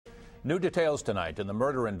New details tonight in the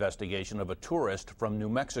murder investigation of a tourist from New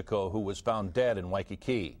Mexico who was found dead in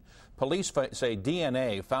Waikiki. Police say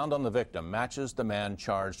DNA found on the victim matches the man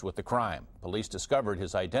charged with the crime. Police discovered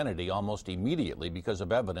his identity almost immediately because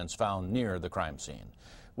of evidence found near the crime scene.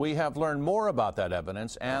 We have learned more about that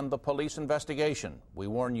evidence and the police investigation. We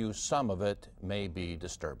warn you some of it may be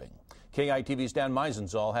disturbing. KITV's Dan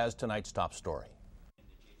Meisenzahl has tonight's top story.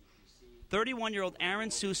 31-year-old Aaron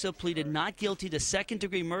Sousa pleaded not guilty to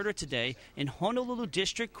second-degree murder today in Honolulu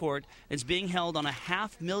District Court and is being held on a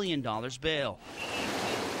 $500,000 bail.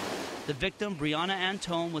 The victim, Brianna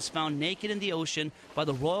Antone, was found naked in the ocean by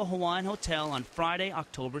the Royal Hawaiian Hotel on Friday,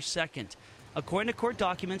 October 2nd. According to court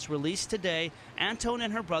documents released today, Antone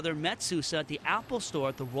and her brother met Sousa at the Apple Store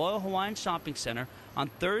at the Royal Hawaiian Shopping Center on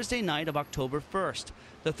Thursday night of October 1st.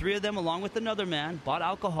 The three of them, along with another man, bought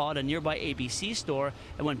alcohol at a nearby ABC store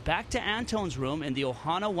and went back to Antone's room in the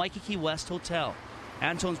Ohana Waikiki West Hotel.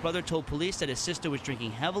 Antone's brother told police that his sister was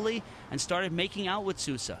drinking heavily and started making out with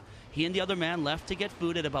Sousa. He and the other man left to get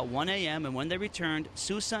food at about 1 a.m., and when they returned,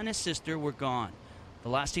 Sousa and his sister were gone. The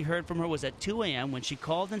last he heard from her was at 2 a.m. when she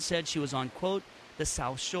called and said she was on, quote, the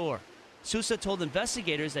South Shore. Sousa told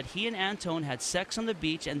investigators that he and Antone had sex on the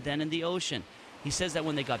beach and then in the ocean. He says that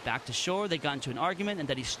when they got back to shore, they got into an argument and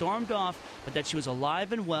that he stormed off, but that she was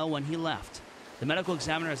alive and well when he left. The medical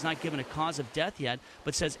examiner has not given a cause of death yet,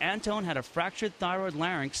 but says Antone had a fractured thyroid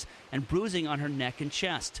larynx and bruising on her neck and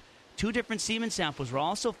chest. 2 different semen samples were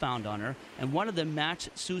also found on her, and one of them matched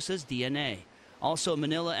Sousa's DNA. Also, a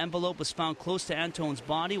manila envelope was found close to Antone's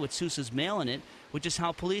body with Sousa's mail in it, which is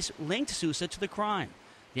how police linked Sousa to the crime.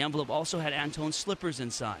 The envelope also had Antone's slippers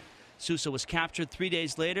inside. Sousa was captured 3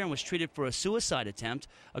 days later and was treated for a suicide attempt.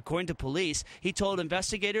 According to police, he told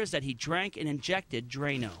investigators that he drank and injected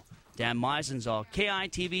Drano. Dan Meisenzahl,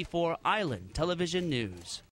 KITV4 Island Television News.